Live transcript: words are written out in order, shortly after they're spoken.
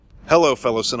Hello,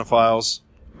 fellow cinephiles.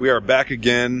 We are back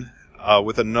again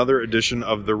with another edition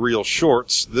of The Real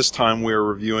Shorts. This time we are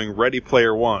reviewing Ready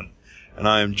Player One. And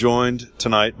I am joined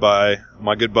tonight by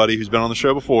my good buddy who's been on the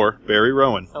show before, Barry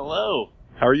Rowan. Hello.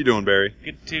 How are you doing, Barry?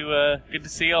 Good to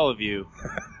see all of you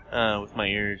with my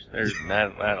ears. Or, I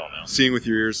don't know. Seeing with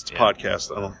your ears, it's a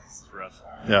podcast. It's rough.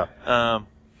 Yeah.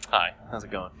 Hi. How's it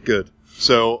going? Good.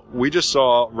 So we just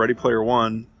saw Ready Player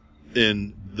One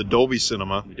in the Dolby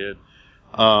Cinema. We did.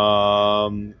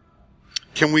 Can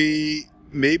we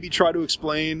maybe try to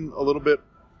explain a little bit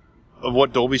of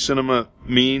what Dolby Cinema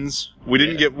means? We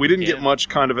didn't get much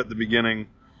kind of at the beginning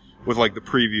with like the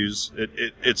previews.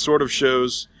 It sort of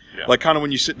shows like kind of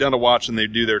when you sit down to watch and they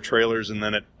do their trailers and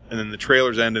then the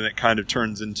trailers end and it kind of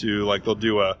turns into like they'll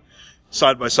do a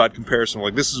side by side comparison.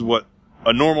 Like this is what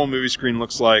a normal movie screen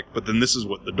looks like, but then this is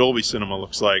what the Dolby Cinema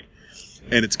looks like,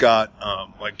 and it's got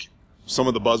like some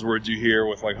of the buzzwords you hear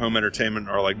with like home entertainment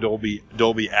are like Dolby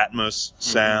Atmos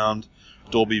sound,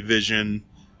 Dolby Vision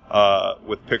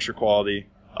with picture quality,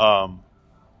 and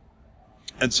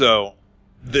so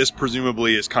this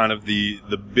presumably is kind of the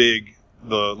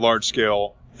large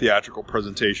scale theatrical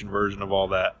presentation version of all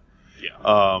that.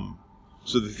 Yeah.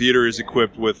 So the theater is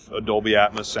equipped with a Dolby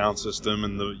Atmos sound system,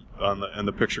 and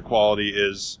the picture quality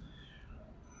is,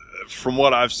 from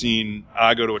what I've seen,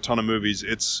 I go to a ton of movies.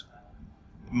 It's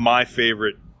my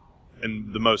favorite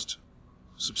and the most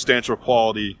substantial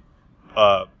quality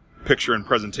picture and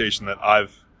presentation that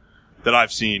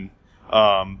I've seen,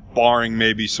 barring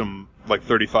maybe some like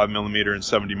 35 millimeter and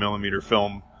 70 millimeter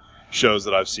film shows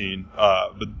that I've seen.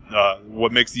 But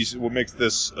what makes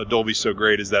this Dolby so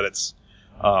great is that it's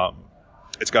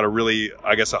got a really,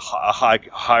 I guess, a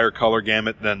higher color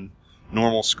gamut than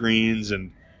normal screens,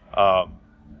 and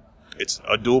it's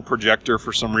a dual projector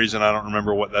for some reason. I don't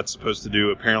remember what that's supposed to do.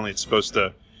 Apparently, it's supposed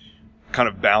to kind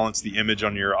of balance the image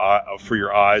on your for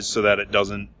your eyes so that it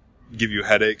doesn't give you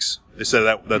headaches. They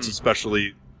said that's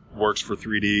especially works for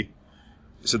 3D. They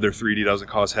said their 3D doesn't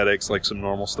cause headaches like some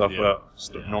normal stuff.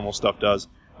 Normal stuff does.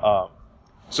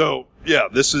 So yeah,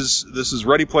 this is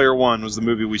Ready Player One was the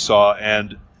movie we saw,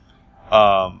 and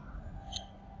I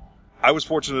was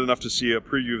fortunate enough to see a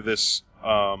preview of this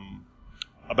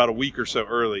about a week or so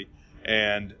early,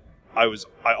 and I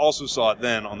also saw it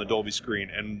then on the Dolby screen,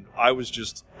 and I was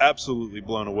just absolutely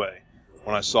blown away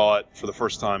when I saw it for the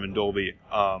first time in Dolby.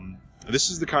 This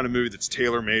is the kind of movie that's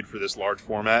tailor-made for this large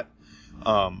format,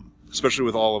 especially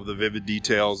with all of the vivid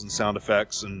details and sound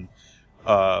effects and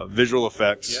visual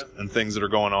effects and things that are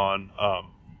going on.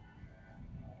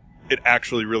 It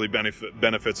actually really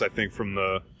benefits, I think, from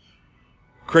the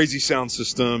crazy sound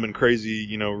system and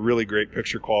crazy, really great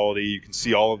picture quality. You can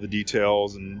see all of the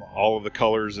details and all of the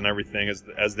colors and everything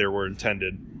as they were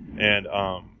intended. And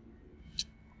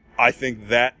I think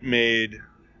that made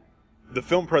the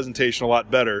film presentation a lot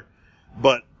better.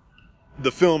 But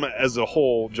the film as a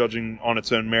whole, judging on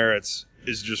its own merits,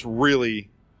 is just really,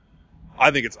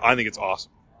 I think it's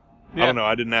awesome. Yeah. I don't know.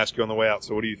 I didn't ask you on the way out,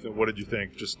 so what did you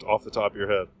think, just off the top of your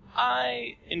head?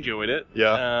 I enjoyed it.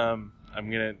 Yeah. I'm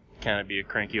gonna kind of be a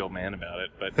cranky old man about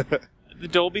it, but the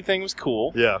Dolby thing was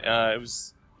cool. Yeah.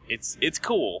 It's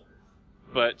cool,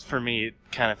 but for me, it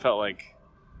kind of felt like,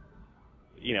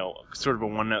 sort of a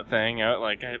one-note thing. I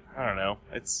don't know.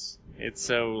 It's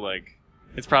so like,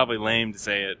 it's probably lame to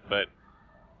say it, but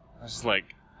I was just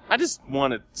like, I just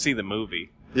want to see the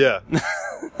movie. Yeah.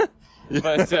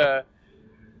 But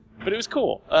it was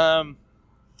cool.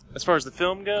 As far as the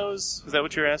film goes, is that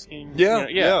what you're asking? Yeah.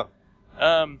 Yeah.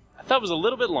 I thought it was a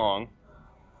little bit long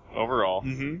overall.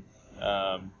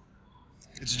 Mm-hmm.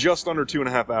 It's just under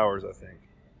 2.5 hours, I think.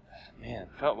 Man,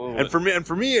 felt a little and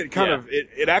for me, it kind of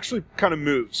it actually kind of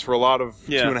moves for a lot of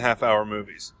 2.5 hour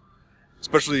movies,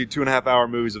 especially 2.5 hour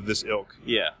movies of this ilk.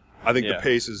 Yeah, I think the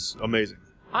pace is amazing.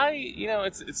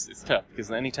 It's tough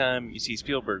because anytime you see a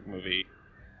Spielberg movie,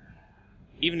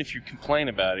 even if you complain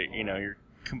about it, you're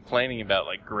complaining about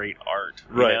like great art.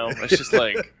 Right. It's just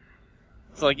like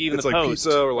it's like even it's the like Post,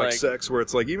 pizza or like sex, where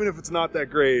it's like even if it's not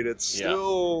that great, it's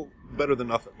still better than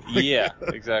nothing. Yeah,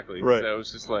 exactly. Right. So it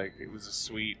was just like it was a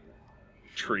sweet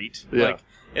treat. Yeah. Like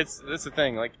that's the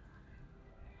thing. Like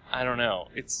I don't know.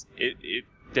 It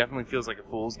definitely feels like a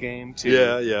fool's game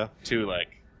to to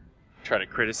like try to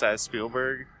criticize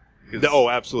Spielberg. Oh,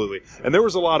 absolutely. And there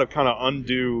was a lot of kind of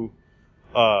undue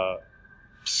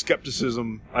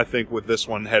skepticism, I think, with this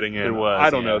one heading in. It was. I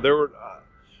don't know. There were,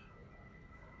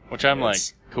 which I'm like,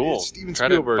 cool. It's Steven Try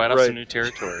Spielberg, to bite off some new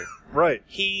territory. Right.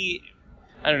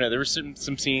 I don't know. There were some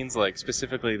scenes, like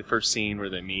specifically the first scene where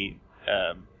they meet,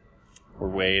 where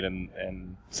Wade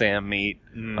and Sam meet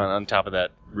on top of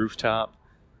that rooftop,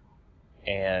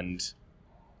 and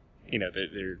you know,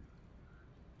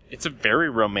 it's a very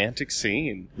romantic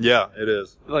scene. Yeah, it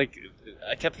is. Like,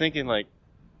 I kept thinking, like,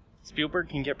 Spielberg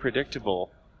can get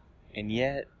predictable, and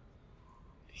yet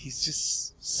he's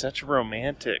just such a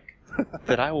romantic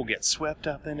that I will get swept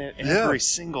up in it every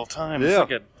single time. It's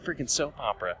like a freaking soap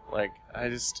opera. Like, I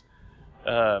just,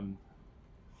 and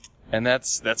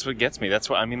that's what gets me. That's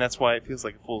why it feels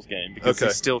like a fool's game, because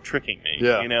he's still tricking me.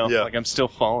 Yeah, you know, yeah. like I'm still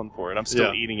falling for it. I'm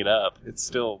still eating it up. It's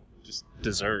still just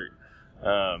dessert.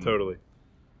 Totally.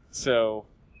 So,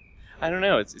 I don't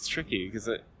know. It's tricky because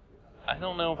I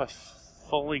don't know if I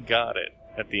fully got it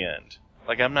at the end.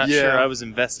 Like, I'm not sure I was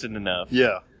invested enough.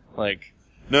 Yeah. Like,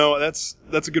 no, that's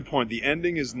a good point. The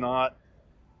ending is not,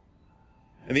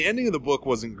 and the ending of the book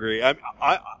wasn't great.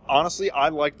 I honestly, I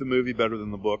like the movie better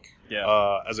than the book.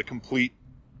 Yeah. As a complete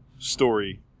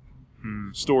story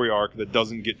arc that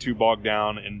doesn't get too bogged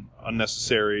down in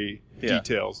unnecessary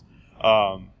details.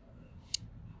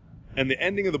 And the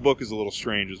ending of the book is a little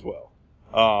strange as well.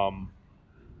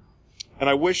 And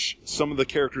I wish some of the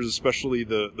characters, especially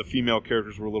the female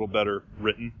characters, were a little better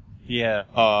written. Yeah.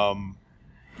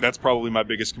 That's probably my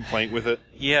biggest complaint with it.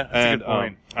 Yeah, that's a good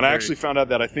point. And I actually found out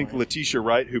that I think Letitia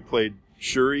Wright, who played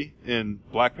Shuri in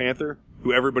Black Panther,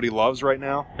 who everybody loves right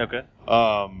now. Okay.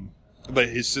 But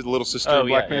his little sister in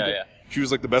Black Panther. Yeah. She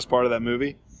was like the best part of that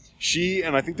movie. She,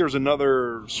 and I think there's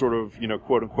another sort of, you know,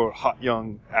 quote unquote hot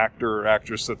young actor or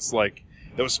actress that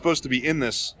was supposed to be in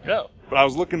this. Oh. But I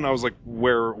was looking and I was like,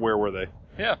 where were they?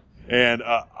 Yeah. And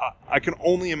I can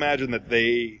only imagine that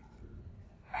they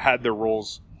had their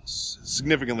roles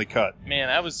significantly cut. Man,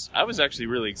 I was actually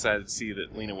really excited to see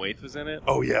that Lena Waithe was in it.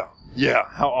 Oh, yeah. Yeah.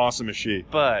 How awesome is she?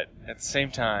 But at the same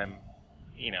time,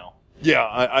 you know. Yeah,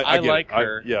 I get like it.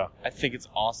 her. Yeah. I think it's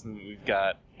awesome that we've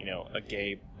got, you know, a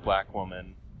gay black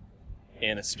woman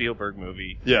in a Spielberg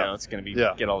movie. Yeah. You know, it's going to be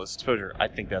get all this exposure. I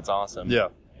think that's awesome. Yeah.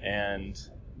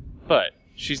 But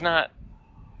she's not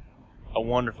a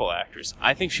wonderful actress.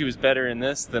 I think she was better in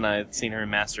this than I had seen her in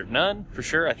Master of None, for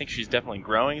sure. I think she's definitely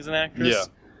growing as an actress. Yeah.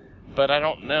 But I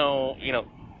don't know, you know,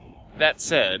 that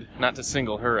said, not to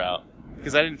single her out,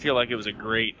 because I didn't feel like it was a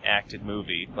great acted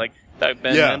movie. Like, Ben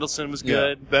Mendelsohn was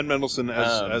good. Yeah. Ben Mendelsohn,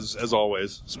 as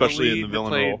always, especially in the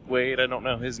villain role. Wade, I don't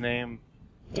know his name.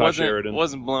 Sheridan.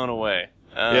 Wasn't blown away.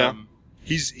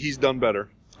 He's done better.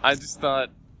 I just thought,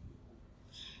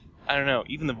 I don't know,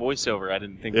 even the voiceover I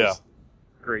didn't think was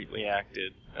greatly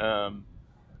acted.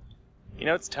 You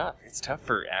know, it's tough. It's tough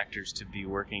for actors to be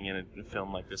working in a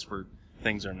film like this where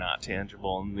things are not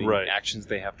tangible and the actions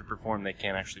they have to perform, they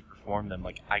can't actually perform them.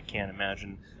 Like, I can't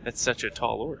imagine that's such a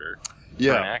tall order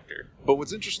for an actor. But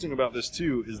what's interesting about this,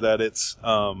 too, is that it's...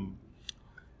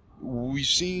 we've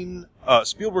seen...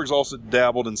 Spielberg's also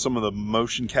dabbled in some of the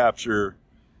motion capture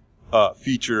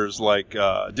features, like...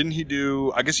 didn't he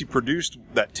do... I guess he produced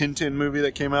that Tintin movie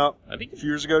that came out a few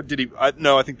years ago. Did he...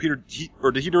 No, I think Peter...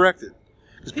 Or did he direct it?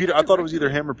 Because I thought it was either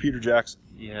him or Peter Jackson.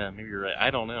 Yeah, maybe you're right. I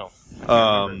don't know.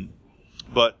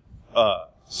 But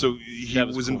so he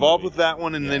was cool involved movie. with that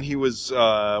one, and then he was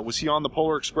he on the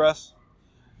Polar Express?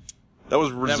 That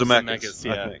was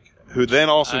Zemeckis, I think, who then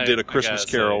also did A Christmas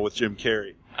Carol with Jim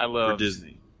Carrey for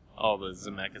Disney. All the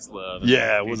Zemeckis love.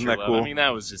 Yeah, wasn't that cool? I mean,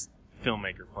 that was just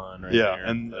filmmaker fun right there. Yeah,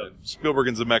 and Spielberg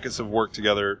and Zemeckis have worked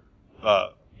together, I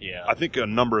think a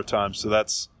number of times, so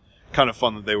that's kind of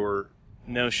fun that they were...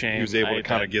 No shame. He was able to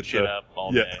kind of get shit up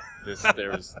all day. It was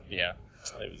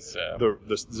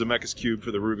the Zemeckis cube for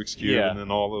the Rubik's cube, and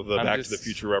then all of the Back to the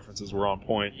Future references were on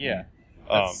point. Yeah,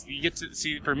 you get to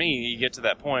see. For me, you get to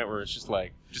that point where it's just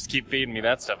like, just keep feeding me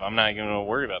that stuff. I'm not even going to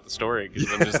worry about the story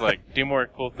because I'm just like, do more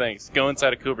cool things. Go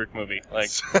inside a Kubrick movie.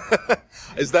 Like,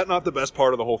 is that not the best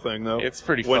part of the whole thing, though? It's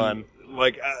pretty fun.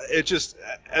 Like, it just,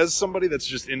 as somebody that's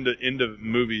just into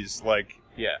movies, like,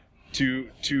 to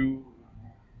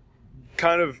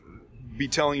kind of be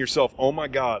telling yourself, oh my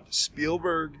God,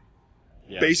 Spielberg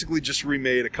basically just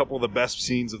remade a couple of the best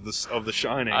scenes of The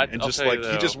Shining, and just like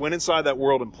he just went inside that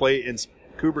world and played in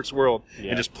Kubrick's world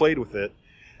and just played with it.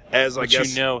 Which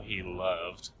you know he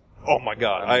loved. Oh my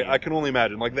God, I can only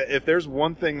imagine. Like, if there's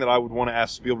one thing that I would want to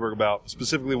ask Spielberg about,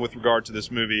 specifically with regard to this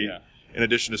movie, in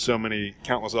addition to so many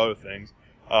countless other things,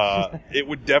 it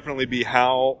would definitely be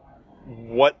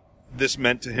what this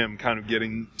meant to him, kind of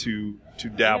getting to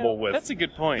dabble with. That's a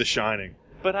good point. The Shining.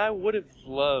 But I would have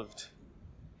loved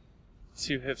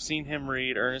to have seen him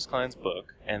read Ernest Cline's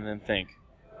book and then think,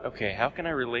 okay, how can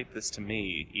I relate this to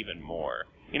me even more?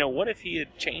 You know, what if he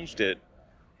had changed it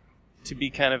to be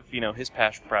kind of, you know, his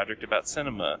passion project about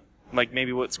cinema? Like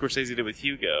maybe what Scorsese did with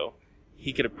Hugo.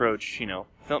 He could approach, you know,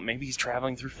 film. Maybe he's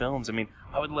traveling through films. I mean,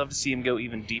 I would love to see him go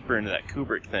even deeper into that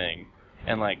Kubrick thing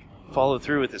and, like, follow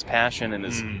through with his passion and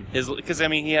his because I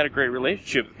mean he had a great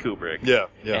relationship with Kubrick. Yeah.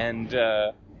 And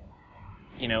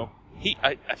you know,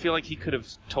 I feel like he could have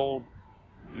told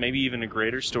maybe even a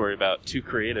greater story about two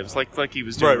creatives, like he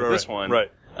was doing with this one.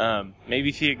 Right. Maybe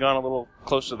if he had gone a little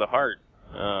closer to the heart.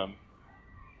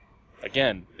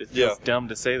 Again, it feels dumb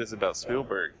to say this about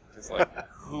Spielberg. It's like,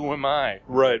 who am I?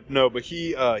 Right. No, but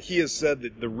he has said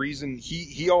that the reason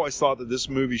he always thought that this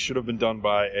movie should have been done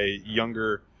by a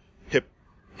younger,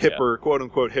 hipper, quote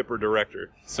unquote hipper director.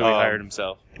 So he hired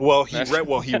himself. Well, he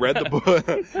read the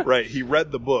book. Right. He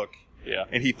read the book. Yeah.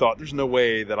 And he thought, there's no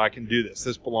way that I can do this.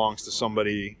 This belongs to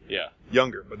somebody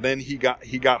younger. But then he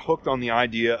got hooked on the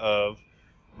idea of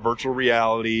virtual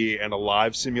reality and a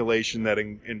live simulation that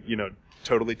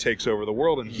totally takes over the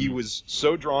world, and he was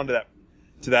so drawn to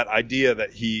that idea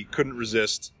that he couldn't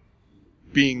resist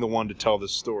being the one to tell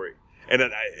this story. And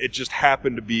it just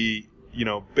happened to be,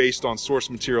 based on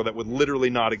source material that would literally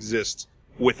not exist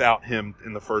without him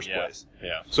in the first place.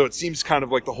 Yeah. So it seems kind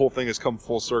of like the whole thing has come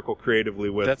full circle creatively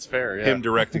with That's fair, yeah. him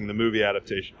directing the movie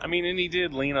adaptation. I mean, and he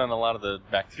did lean on a lot of the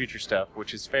Back to the Future stuff,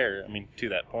 which is fair. I mean, to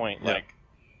that point,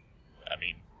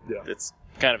 it's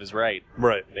kind of his right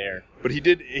there. But he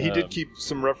did keep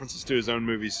some references to his own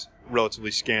movies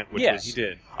relatively scant. Which he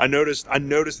did. I noticed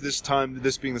this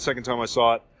being the second time I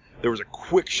saw it, there was a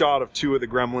quick shot of two of the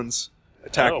gremlins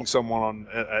attacking someone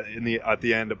at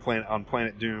the end of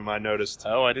Planet Doom. I noticed.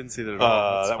 Oh, I didn't see that at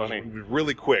all. That's funny. Was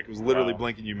really quick. It was literally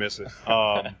blink and you miss it.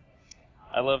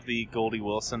 I love the Goldie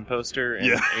Wilson poster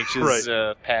and H's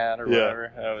pad or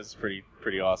whatever. That was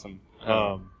pretty awesome.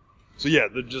 So yeah,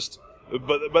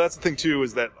 but that's the thing too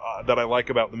is that I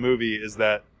like about the movie is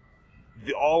that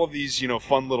all of these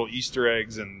fun little Easter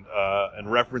eggs and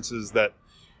references that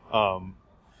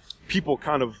people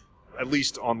kind of, at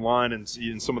least online and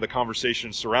in some of the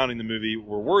conversations surrounding the movie,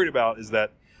 were worried about is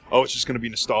that it's just going to be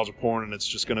nostalgia porn and it's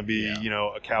just going to be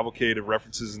a cavalcade of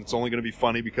references and it's only going to be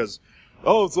funny because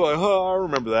it's like I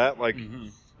remember that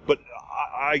but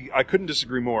I couldn't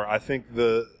disagree more. I think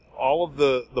all of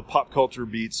the pop culture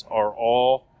beats are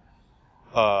all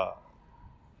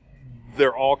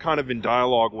they're all kind of in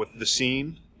dialogue with the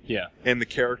scene and the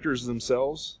characters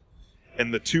themselves,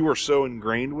 and the two are so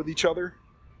ingrained with each other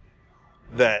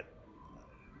that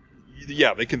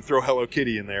they can throw Hello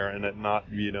Kitty in there and it not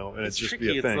and it's just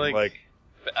tricky. Be a thing.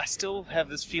 But I still have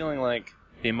this feeling like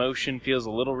the emotion feels a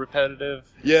little repetitive.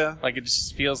 Yeah, like it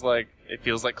just feels like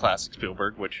classic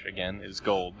Spielberg, which again is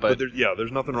gold. But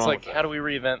there's nothing wrong with that. How do we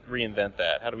reinvent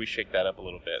that? How do we shake that up a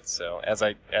little bit? So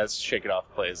as Shake It Off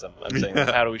plays, I'm saying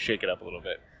how do we shake it up a little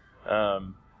bit? I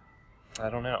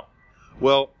don't know.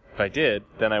 Well, if I did,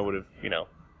 then I would have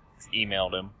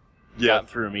emailed him. Gotten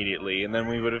through immediately, and then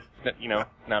we would have,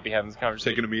 not be having this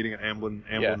conversation. Taking a meeting at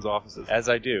Amblin's offices. As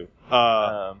I do.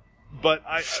 But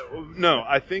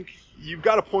I think you've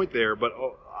got a point there, but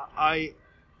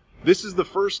this is the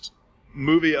first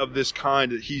movie of this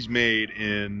kind that he's made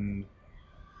in,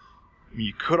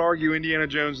 you could argue Indiana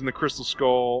Jones and the Crystal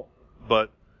Skull,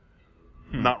 but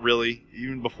not really.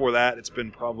 Even before that, it's been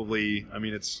probably,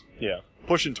 it's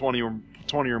pushing 20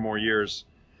 or more years.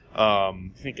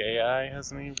 You think AI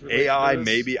has any relation AI to this?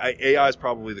 maybe. AI is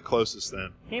probably the closest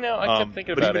then. I kept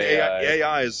thinking about even AI.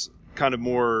 AI is kind of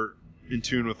more in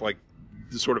tune with like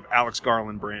the sort of Alex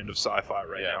Garland brand of sci-fi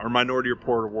right now, or Minority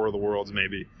Report or War of the Worlds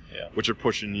maybe, which are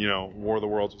pushing. War of the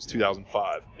Worlds was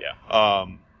 2005.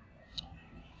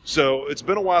 So it's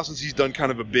been a while since he's done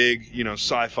kind of a big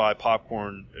sci-fi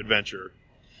popcorn adventure,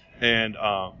 and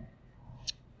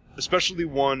especially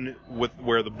one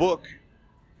where the book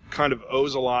kind of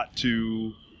owes a lot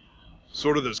to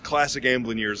sort of those classic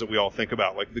Amblin years that we all think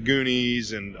about, like the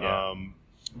Goonies and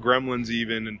Gremlins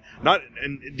even,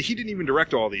 and he didn't even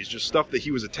direct all these, just stuff that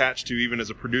he was attached to even as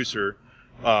a producer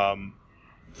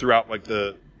throughout like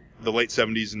the late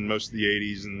 70s and most of the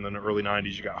 80s, and then the early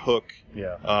 90s you got Hook.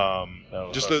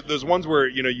 Those ones where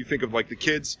you think of like the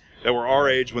kids that were our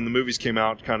age when the movies came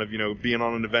out, kind of being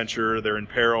on an adventure, they're in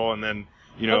peril, and then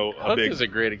Hook is a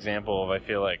great example of, I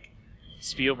feel like,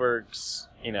 Spielberg's,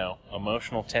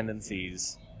 emotional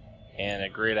tendencies and a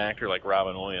great actor like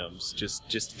Robin Williams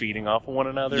just feeding off of one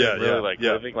another and really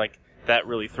living like that,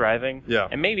 really thriving. Yeah.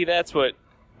 And maybe that's what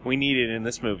we needed in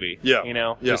this movie.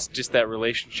 Yeah. Just that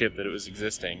relationship that it was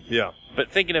existing. Yeah. But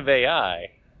thinking of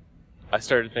AI, I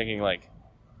started thinking like,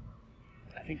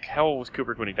 I think, how old was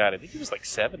Kubrick when he died? I think he was like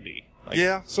 70.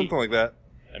 Something like that.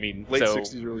 I mean, late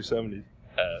 60s, early 70s.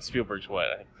 Spielberg's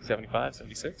what, 75,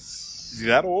 76? Is he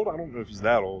that old? I don't know if he's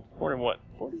that old. Born in what,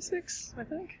 46, I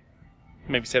think?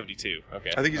 Maybe 72.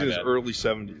 Okay. I think he's in his early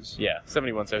 70s. Yeah,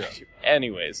 71, 72. Yeah.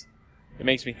 Anyways, It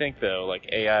makes me think, though, like,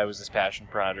 AI was this passion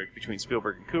project between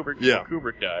Spielberg and Kubrick Yeah. before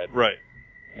Kubrick died. Right.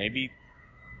 Maybe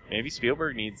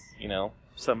Spielberg needs,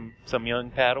 some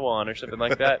young Padawan or something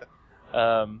like that.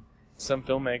 Some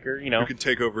filmmaker, Who could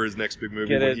take over his next big movie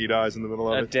Get when he dies in the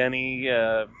middle of a it. Denny,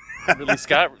 Ridley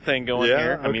Scott thing going Yeah,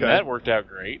 here. I mean, okay. that worked out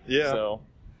great. Yeah. So,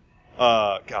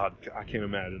 God, I can't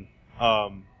imagine.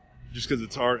 Just because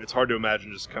it's hard to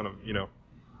imagine just kind of,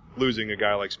 losing a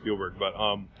guy like Spielberg. But,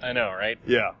 I know, right?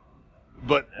 yeah.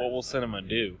 But What will cinema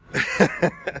do?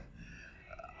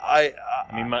 I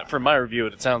mean, from my review,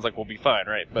 it sounds like we'll be fine,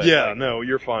 right? But yeah, no,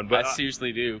 you're fine. But I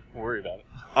seriously do worry about it.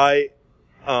 I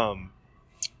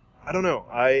don't know.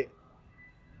 I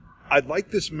like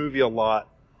this movie a lot.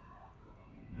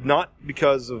 Not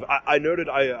because of I noted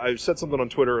I said something on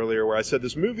Twitter earlier where I said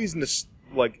this movie's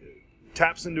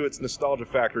taps into its nostalgia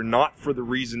factor not for the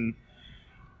reason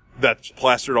that's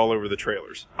plastered all over the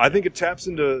trailers. I think it taps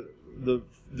into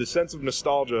the sense of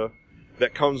nostalgia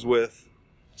that comes with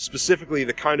specifically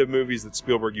the kind of movies that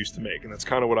Spielberg used to make, and that's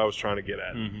kind of what I was trying to get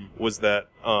at. Mm-hmm. Was that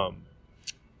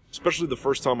especially the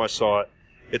first time I saw it,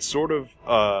 it sort of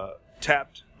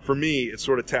tapped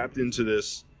into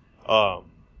this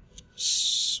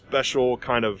special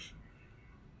kind of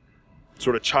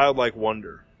sort of childlike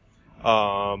wonder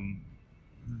that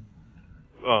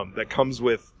comes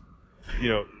with,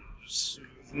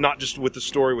 not just with the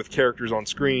story with characters on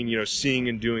screen, seeing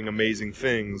and doing amazing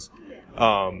things,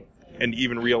 and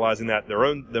even realizing that their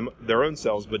own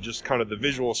selves, but just kind of the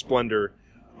visual splendor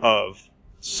of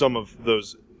some of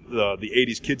those the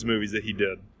 80s kids movies that he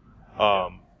did,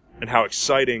 and how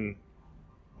exciting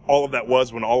all of that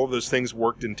was when all of those things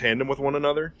worked in tandem with one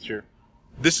another. Sure.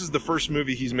 This is the first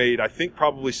movie he's made, I think,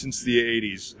 probably since the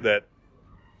 80s that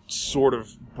sort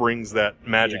of brings that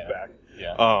magic back.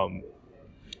 Yeah.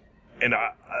 And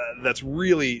that's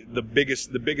really the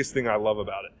biggest thing I love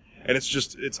about it. And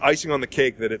it's icing on the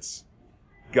cake that it's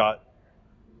got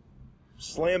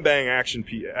slam bang action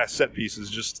set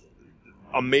pieces, just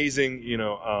amazing,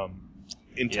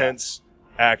 intense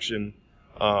action.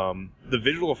 The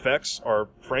visual effects are,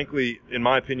 frankly, in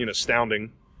my opinion,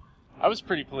 astounding. I was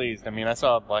pretty pleased. I mean, I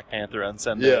saw Black Panther on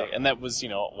Sunday, Yeah. and that was,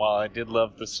 while I did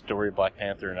love the story of Black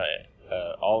Panther and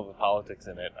all of the politics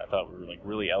in it, I thought were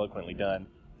really eloquently done.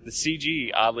 The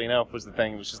CG, oddly enough, was the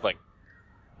thing. It was just like,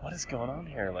 what is going on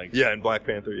here? Like, Yeah, in Black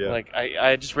Panther, yeah. Like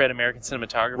I just read American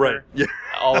Cinematographer, Right. Yeah.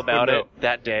 all about Oh, no. it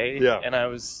that day, Yeah. and I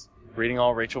was reading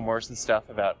all Rachel Morrison stuff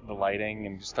about the lighting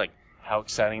and just like how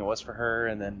exciting it was for her,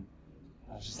 and then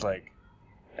I was just like,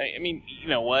 I mean, you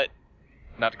know what?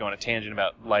 Not to go on a tangent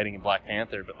about lighting in Black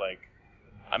Panther, but like,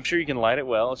 I'm sure you can light it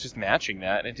well. It's just matching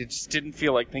that, and it just didn't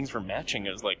feel like things were matching.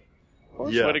 It was like,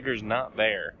 Forrest Whitaker's not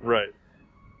there, Right.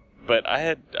 but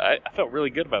I felt really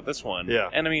good about this one. Yeah.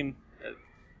 And I mean,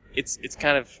 it's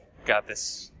kind of got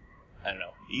this, I don't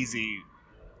know, easy.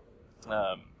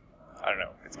 I don't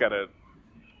know. It's got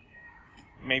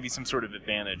maybe some sort of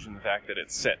advantage in the fact that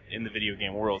it's set in the video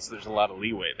game world, so there's a lot of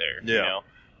leeway there. Yeah.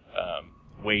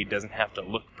 Wade doesn't have to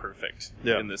look perfect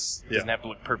in this. Doesn't have to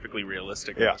look perfectly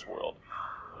realistic in this world.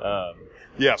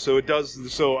 Yeah, so it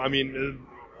does. So, I mean,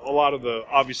 a lot of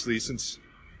obviously, since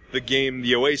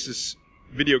the Oasis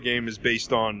video game is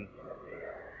based on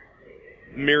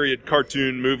myriad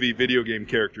cartoon, movie, video game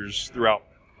characters throughout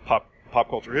pop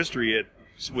culture history, it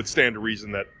would stand to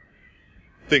reason that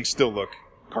things still look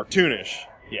cartoonish.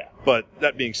 Yeah. But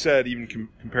that being said, even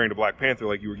comparing to Black Panther,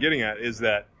 like you were getting at, is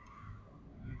that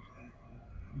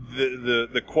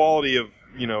the quality of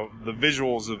the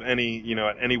visuals of any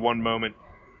at any one moment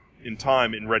in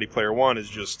time in Ready Player One is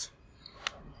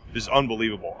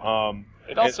unbelievable.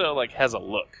 It also has a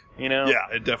look, Yeah,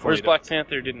 it definitely Whereas does. Black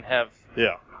Panther didn't have,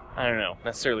 Yeah. I don't know,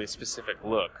 necessarily a specific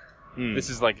look. This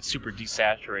is like a super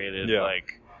desaturated,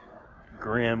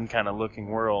 grim kind of looking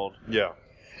world. Yeah.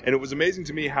 And it was amazing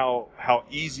to me how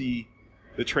easy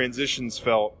the transitions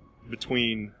felt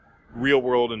between real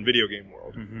world and video game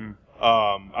world. Mm-hmm.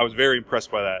 I was very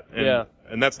impressed by that. And,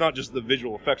 and that's not just the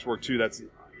visual effects work, too. That's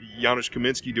Janusz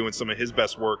Kaminski doing some of his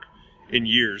best work in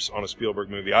years on a Spielberg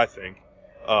movie, I think.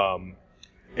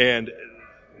 And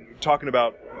talking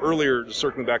about earlier,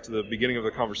 circling back to the beginning of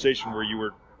the conversation where you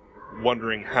were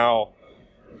wondering how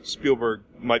Spielberg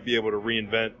might be able to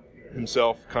reinvent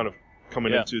himself kind of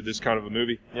coming into this kind of a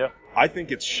movie. Yeah. I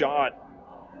think it's shot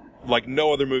like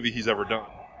no other movie he's ever done,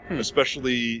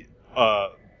 especially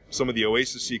some of the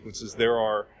Oasis sequences. There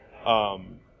are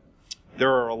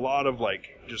a lot of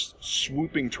just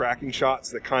swooping tracking shots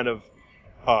that kind of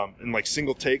and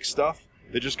single take stuff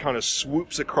that just kind of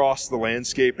swoops across the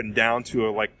landscape and down to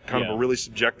a kind of a really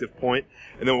subjective point,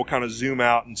 and then we'll kind of zoom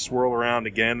out and swirl around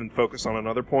again and focus on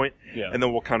another point, and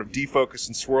then we'll kind of defocus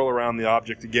and swirl around the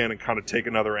object again and kind of take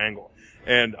another angle.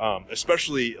 And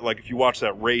especially if you watch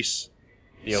that race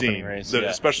the scene, opening race,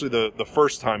 especially the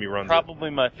first time he runs probably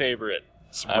my favorite,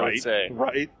 I would say.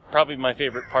 Right? Probably my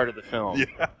favorite part of the film.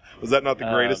 Yeah. Was that not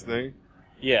the greatest thing?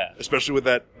 Yeah. Especially with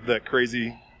that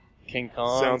crazy King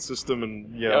Kong sound system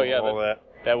and all that.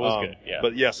 That was good. Yeah.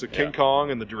 But so King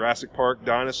Kong and the Jurassic Park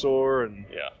dinosaur and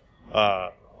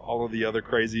all of the other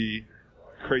crazy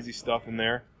stuff in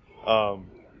there.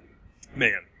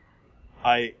 Man,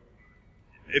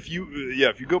 if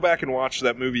you go back and watch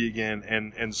that movie again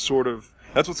and sort of,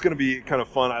 that's what's going to be kind of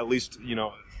fun. At least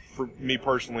for me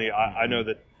personally, I know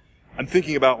that I'm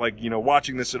thinking about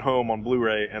watching this at home on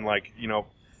Blu-ray and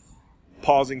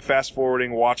pausing, fast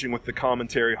forwarding, watching with the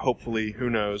commentary. Hopefully, who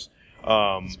knows?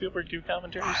 Spielberg do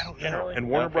commentaries? I don't know. And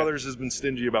Warner Brothers has been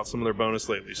stingy about some of their bonus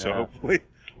lately, so hopefully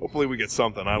we get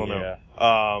something. I don't know.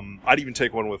 I'd even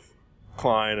take one with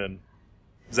Klein and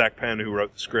Zach Penn, who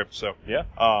wrote the script. So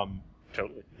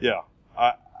totally. Yeah,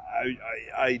 I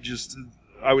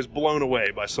was blown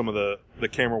away by some of the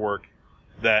camera work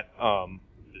that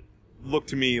looked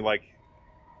to me like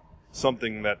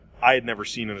something that I had never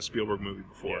seen in a Spielberg movie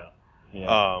before.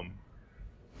 Yeah.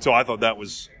 So I thought that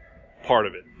was part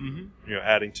of it. Mm-hmm.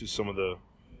 Adding to some of the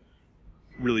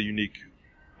really unique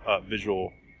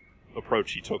visual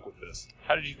approach he took with this.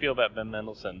 How did you feel about Ben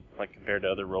Mendelsohn, compared to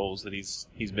other roles that he's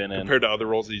been in? Compared to other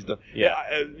roles that he's done,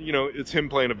 it's him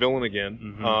playing a villain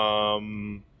again.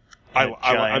 Mm-hmm.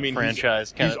 I mean,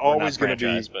 franchise. He's always going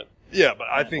to be. But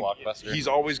I think he's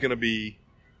always going to be,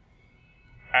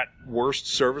 at worst,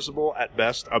 serviceable. At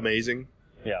best, amazing.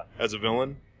 Yeah. As a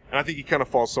villain, and I think he kind of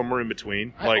falls somewhere in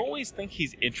between. I always think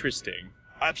he's interesting.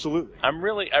 Absolutely. I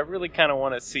really kind of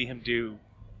want to see him do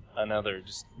another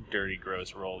just dirty,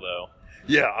 gross role, though.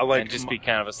 Yeah, I like. And just be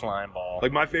kind of a slime ball.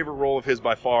 My favorite role of his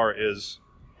by far is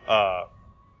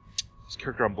his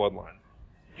character on Bloodline.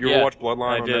 Did you ever watch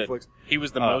Bloodline on Netflix? He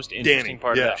was the most interesting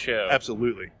part of that show.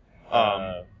 Absolutely.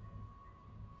 Kind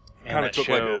of took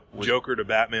a Joker to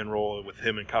Batman role with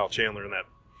him and Kyle Chandler in that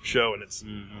show, and it's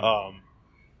oh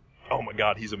my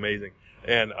God, he's amazing.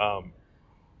 And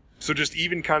so just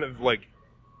even kind of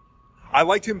I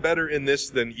liked him better in this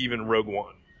than even Rogue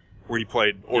One, where he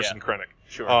played Orson Krennic.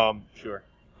 Sure.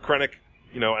 Krennic,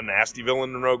 a nasty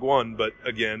villain in Rogue One, but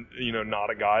again, not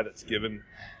a guy that's given.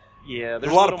 Yeah,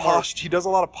 there's a lot of he does a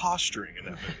lot of posturing in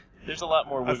that movie. There's a lot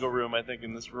more wiggle room, I think,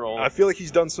 in this role. I feel like he's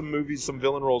done some movies, some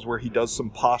villain roles where he does some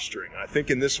posturing. I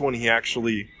think in this one, he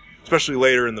actually, especially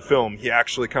later in the film, he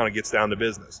actually kind of gets down to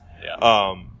business.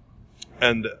 Yeah.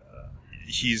 And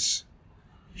he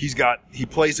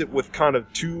plays it with kind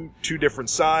of two different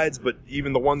sides, but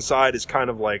even the one side is kind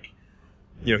of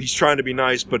he's trying to be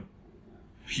nice, but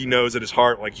he knows at his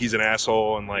heart he's an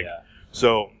asshole, and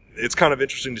so it's kind of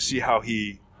interesting to see how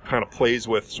he kind of plays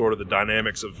with sort of the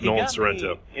dynamics of Nolan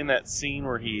Sorrento. In that scene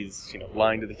where he's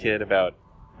lying to the kid about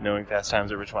knowing Fast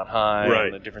Times at Ridgemont High,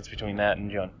 and the difference between that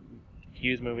and John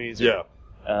Hughes movies. Yeah.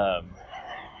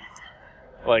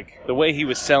 The way he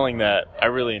was selling that, I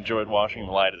really enjoyed watching him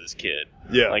lie to this kid.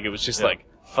 Yeah. It was just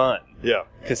fun. Yeah.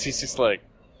 Because he's just I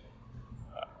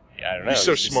don't know. He's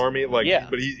so smarmy, but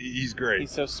he's great.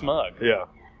 He's so smug. Yeah.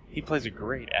 He plays a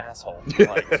great asshole.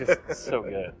 Just so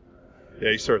good.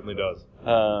 Yeah, he certainly does.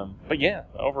 But yeah,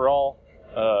 overall,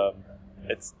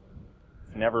 it's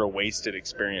never a wasted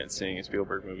experience seeing a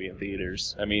Spielberg movie in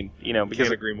theaters. I mean, because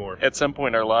can't agree more. At some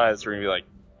point in our lives, we're gonna be like,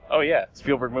 oh yeah,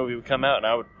 Spielberg movie would come out,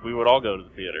 and we would all go to the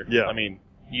theater. Yeah. I mean,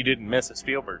 you didn't miss a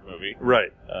Spielberg movie,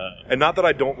 right? And not that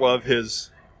I don't love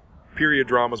his period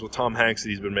dramas with Tom Hanks that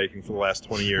he's been making for the last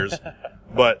 20 years,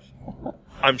 but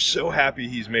I'm so happy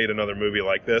he's made another movie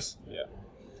like this. Yeah.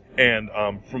 And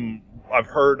I've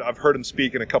heard him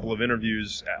speak in a couple of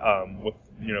interviews with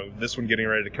this one getting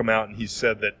ready to come out, and he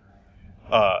said that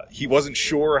he wasn't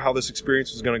sure how this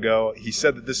experience was going to go. He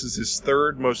said that this is his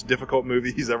third most difficult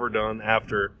movie he's ever done,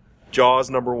 after Jaws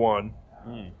 #1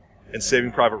 and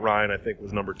Saving Private Ryan, I think,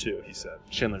 was #2. He said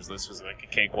Schindler's List was a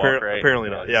cakewalk, right? Apparently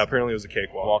not. Yeah, apparently it was a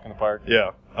cakewalk. Walk in the park.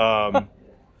 Yeah.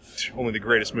 Only the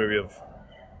greatest movie of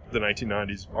the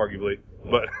 1990s, arguably.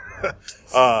 But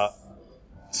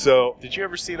so, did you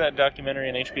ever see that documentary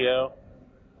on HBO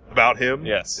about him?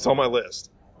 Yes, it's on my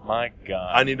list. My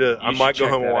God, I might go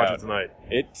home and watch it tonight.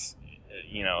 It's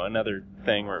another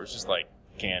thing where it was just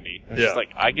candy. It's just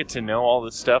I get to know all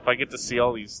this stuff. I get to see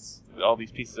all these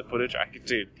pieces of footage. I get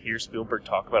to hear Spielberg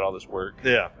talk about all this work.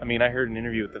 Yeah. I mean, I heard an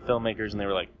interview with the filmmakers, and they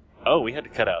were like, "Oh, we had to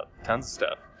cut out tons of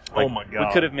stuff." Like, oh my god!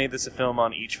 We could have made this a film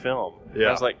on each film. Yeah.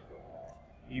 I was like,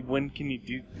 when can you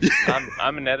do?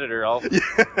 I'm an editor. I'll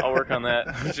work on that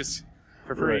just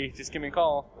for free. Right. Just give me a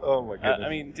call. Oh my goodness! I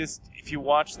mean, just if you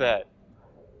watch that,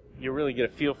 you really get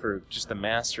a feel for just the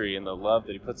mastery and the love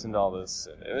that he puts into all this.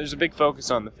 And there's a big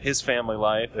focus on his family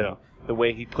life and the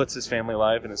way he puts his family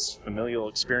life and his familial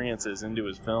experiences into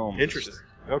his film. Interesting.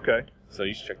 Okay. So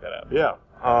you should check that out. Yeah.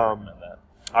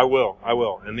 I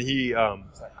will. And he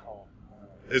What's that called?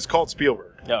 it's called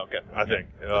Spielberg. Oh, okay. I think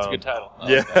That's a good title.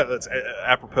 I yeah, like that. that's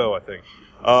apropos. I think.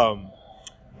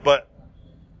 But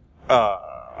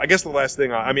I guess the last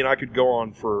thing I mean, I could go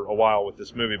on for a while with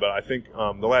this movie, but I think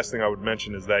the last thing I would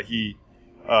mention is that he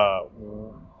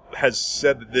has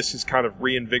said that this has kind of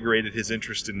reinvigorated his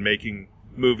interest in making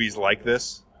movies like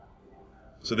this.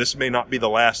 So this may not be the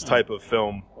last type of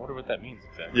film. I wonder what that means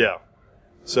exactly. Yeah.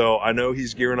 So I know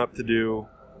he's gearing up to do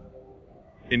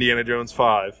Indiana Jones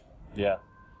 5. Yeah.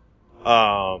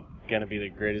 Gonna be the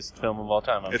greatest film of all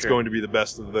time. It's going to be the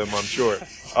best of them, I'm sure.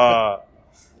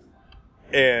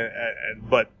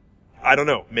 But I don't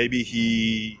know.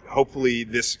 Maybe hopefully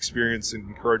this experience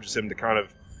encourages him to kind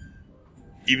of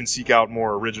even seek out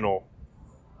more original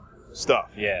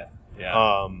stuff. Yeah.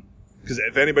 Because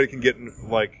if anybody can get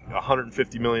like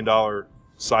 $150 million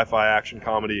sci-fi action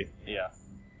comedy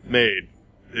made,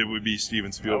 it would be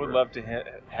Steven Spielberg. I would love to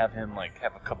have him like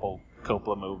have a couple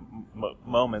Coppola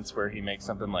moments where he makes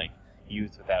something like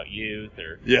Youth Without Youth,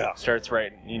 or starts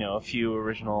writing, a few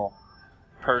original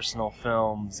personal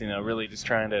films, really just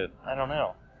trying to, I don't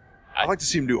know. I'd like to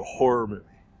see him do a horror movie.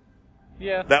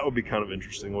 Yeah. That would be kind of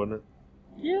interesting, wouldn't it?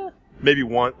 Yeah. Maybe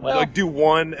one. Well, like do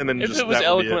one and then if just... If it was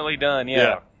eloquently done,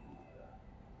 Yeah,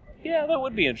 that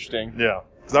would be interesting. Yeah.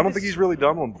 Because I don't think he's really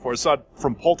done one before. Aside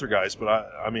from Poltergeist, but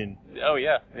I mean... Oh,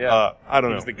 yeah. I don't know.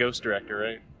 He was the ghost director,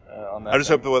 right? On that I just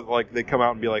hope that they come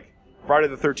out and be like, Friday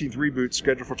the 13th reboot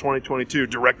scheduled for 2022,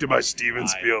 directed by Steven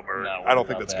Spielberg. I don't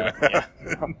think that's going to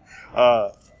happen.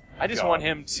 I just want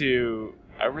him to...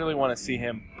 I really want to see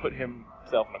him put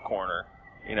himself in a corner,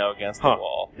 against the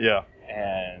wall. Yeah.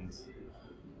 And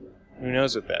who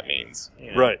knows what that means.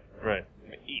 Right.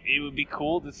 It would be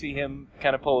cool to see him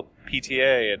kind of pull a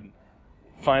PTA and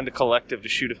find a collective to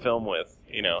shoot a film with,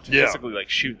 to physically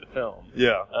shoot the film.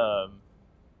 Yeah.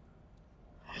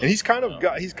 And he's kind of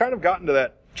gotten to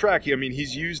that track. I mean,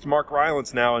 he's used Mark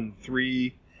Rylance now in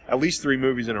at least three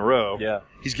movies in a row. Yeah.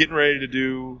 He's getting ready to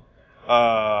do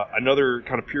another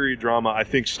kind of period drama, I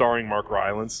think, starring Mark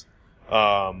Rylance.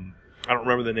 I don't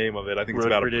remember the name of it. I think it's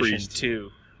about a priest. 2.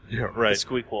 Yeah, right. The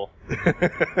Squeakquel.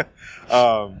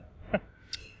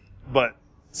 But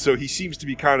so he seems to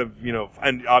be kind of,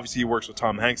 and obviously he works with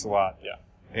Tom Hanks a lot. Yeah.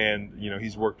 And,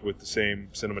 he's worked with the same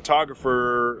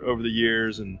cinematographer over the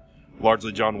years, and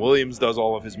largely John Williams does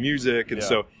all of his music. And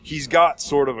so he's got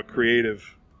sort of a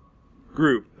creative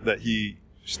group that he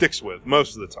sticks with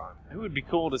most of the time. It would be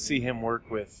cool to see him work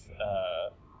with, I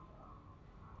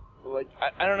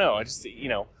don't know. I just,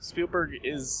 Spielberg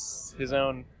is his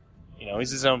own,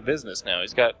 he's his own business now.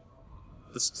 He's got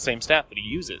the same staff that he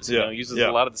uses. He uses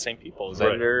a lot of the same people as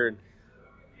editor. And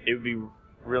it would be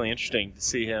really interesting to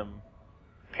see him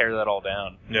pare that all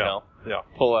down.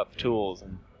 Pull out the tools,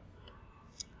 and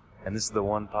this is the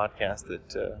one podcast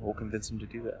that will convince him to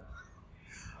do that.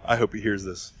 I hope he hears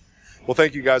this. Well,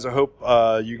 thank you guys. I hope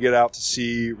you get out to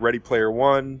see Ready Player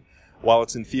One while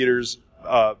it's in theaters.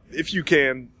 If you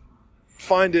can,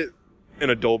 find it in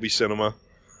a Dolby Cinema.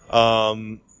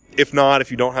 If not,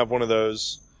 if you don't have one of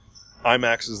those,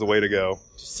 IMAX is the way to go.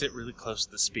 Just sit really close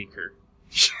to the speaker.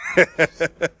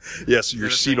 Yes, your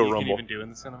seat will rumble. You can even do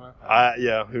in the cinema?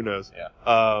 Yeah, who knows? Yeah.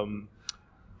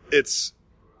 It's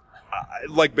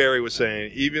like Barry was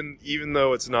saying. Even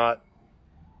though it's not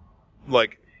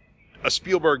like a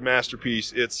Spielberg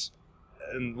masterpiece, it's,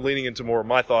 and leaning into more of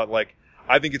my thought,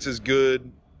 I think it's as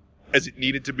good as it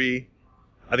needed to be.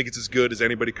 I think it's as good as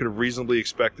anybody could have reasonably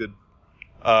expected.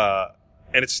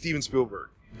 And it's Steven Spielberg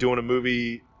doing a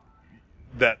movie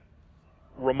that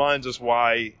reminds us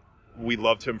why we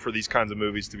loved him for these kinds of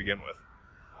movies to begin with.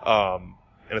 And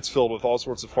it's filled with all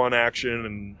sorts of fun action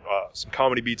and some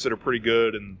comedy beats that are pretty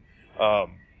good, and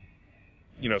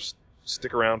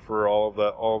stick around for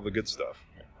all of the good stuff.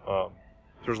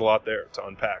 There's a lot there to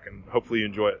unpack, and hopefully you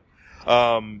enjoy it.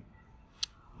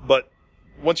 But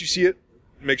once you see it,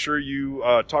 make sure you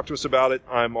talk to us about it.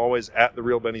 I'm always at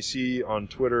TheRealBennyC on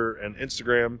Twitter and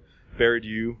Instagram. Barry, do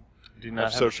you do not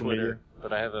have social Twitter, media?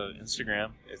 But I have an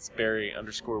Instagram. It's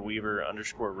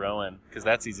Barry_Weaver_Rowan, because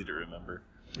that's easy to remember.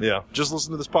 Yeah, just listen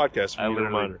to this podcast. I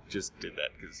literally just did that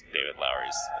because David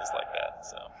Lowery's is like that.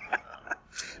 So,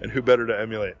 and who better to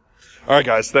emulate? All right,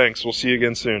 guys. Thanks. We'll see you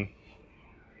again soon.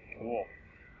 Cool.